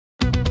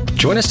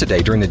Join us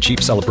today during the Jeep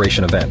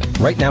Celebration event.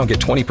 Right now, get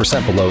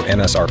 20% below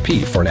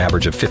MSRP for an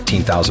average of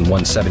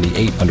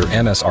 $15,178 under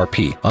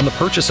MSRP on the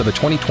purchase of a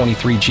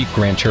 2023 Jeep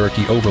Grand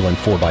Cherokee Overland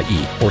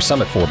 4xE or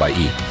Summit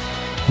 4xE.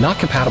 Not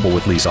compatible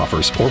with lease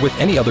offers or with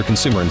any other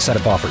consumer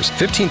incentive offers.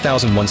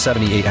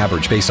 $15,178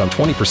 average based on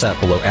 20%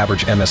 below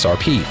average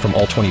MSRP from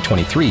all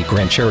 2023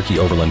 Grand Cherokee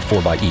Overland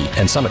 4xE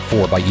and Summit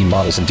 4xE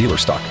models in dealer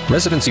stock.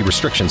 Residency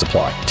restrictions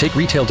apply. Take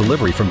retail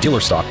delivery from dealer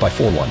stock by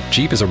 4/1.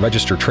 Jeep is a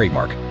registered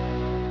trademark.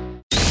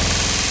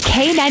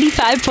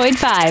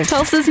 K95.5,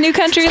 Tulsa's new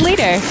country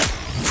leader.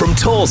 From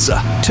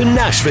Tulsa to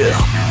Nashville,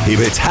 if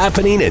it's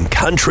happening in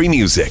country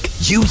music,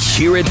 you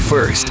hear it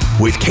first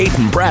with Cait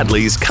and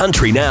Bradley's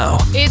Country Now.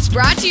 It's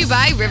brought to you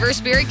by River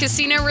Spirit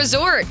Casino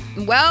Resort.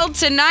 Well,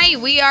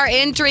 tonight we are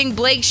entering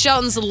Blake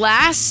Shelton's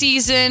last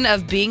season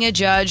of being a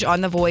judge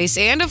on The Voice.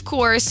 And of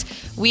course,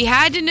 we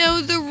had to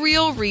know the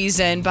real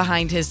reason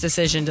behind his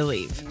decision to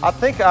leave. I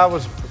think I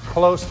was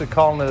close to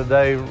calling it a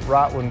day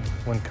right when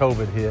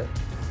COVID hit.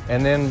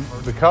 And then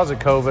because of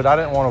COVID, I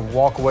didn't want to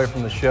walk away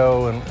from the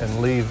show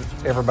and leave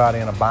everybody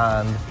in a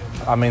bind.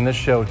 I mean, this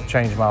show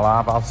changed my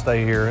life. I'll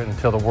stay here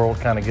until the world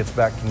kind of gets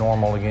back to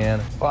normal again.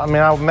 Well, I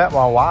mean, I met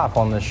my wife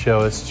on this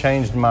show. It's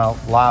changed my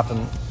life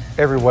in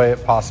every way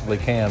it possibly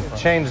can. It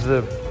changed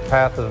the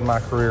path of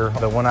my career.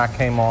 But when I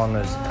came on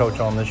as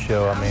coach on this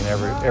show, I mean,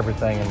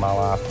 everything in my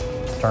life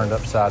turned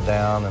upside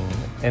down and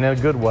in a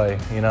good way.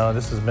 You know,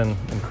 this has been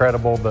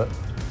incredible, but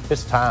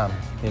it's time.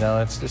 You know,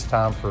 it's just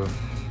time for...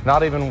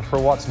 Not even for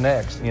what's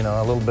next, you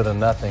know, a little bit of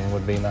nothing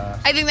would be nice.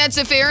 I think that's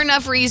a fair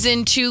enough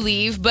reason to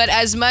leave, but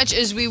as much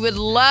as we would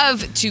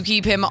love to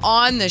keep him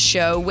on the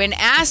show, when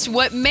asked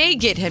what may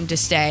get him to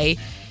stay,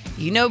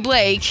 you know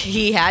Blake,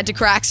 he had to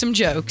crack some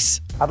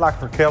jokes. I'd like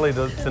for Kelly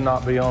to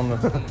not be on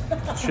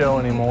the show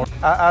anymore.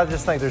 I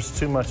just think there's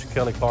too much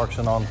Kelly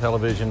Clarkson on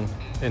television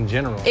in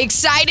general.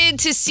 Excited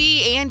to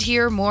see and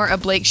hear more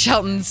of Blake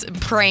Shelton's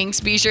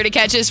pranks. Be sure to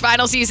catch his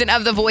final season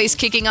of The Voice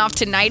kicking off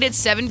tonight at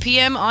 7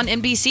 p.m. on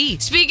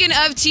NBC. Speaking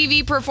of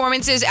TV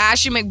performances,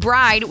 Ashley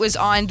McBryde was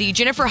on the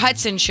Jennifer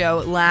Hudson show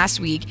last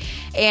week.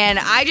 And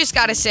I just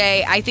got to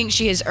say, I think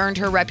she has earned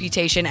her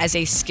reputation as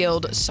a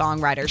skilled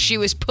songwriter. She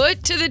was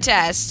put to the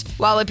test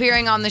while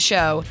appearing on the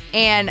show,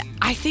 and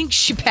I think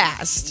she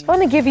passed. I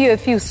want to give you a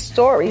few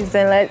stories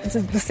and let's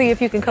see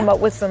if you can come up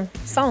with some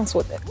songs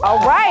with it. All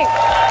right.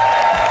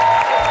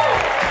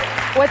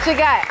 What you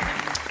got?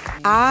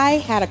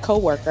 I had a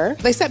coworker.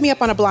 They set me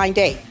up on a blind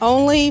date,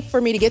 only for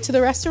me to get to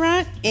the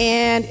restaurant,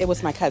 and it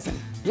was my cousin.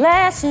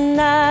 Last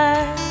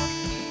night,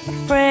 a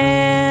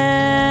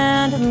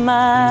friend of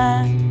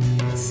mine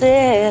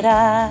said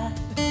I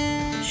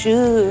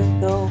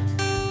should go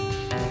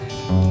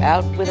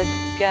out with a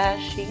guy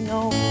she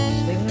knows.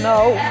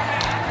 No.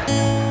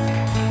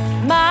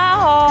 My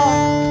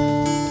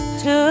heart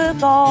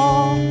took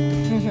off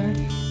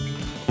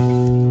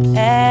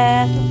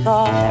at the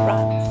thought that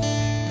rhymes.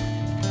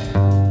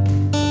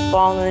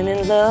 Falling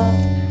in love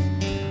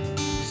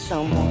with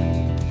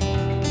someone.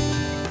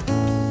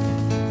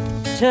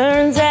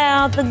 Turns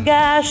out the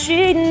guy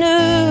she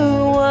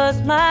knew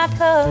was my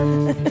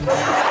cousin.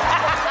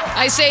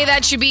 I say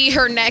that should be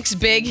her next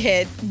big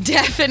hit.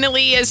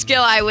 Definitely a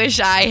skill I wish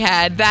I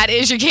had. That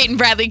is your Cait and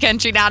Bradley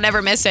Country Now.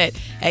 Never miss it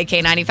at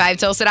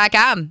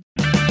K95Tulsa.com.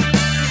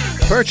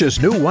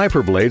 Purchase new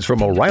wiper blades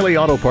from O'Reilly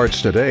Auto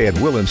Parts today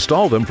and we'll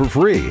install them for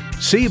free.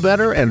 See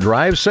better and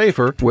drive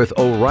safer with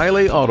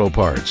O'Reilly Auto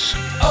Parts.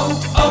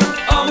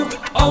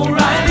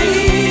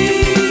 O'Reilly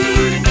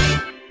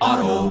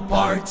Auto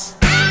Parts.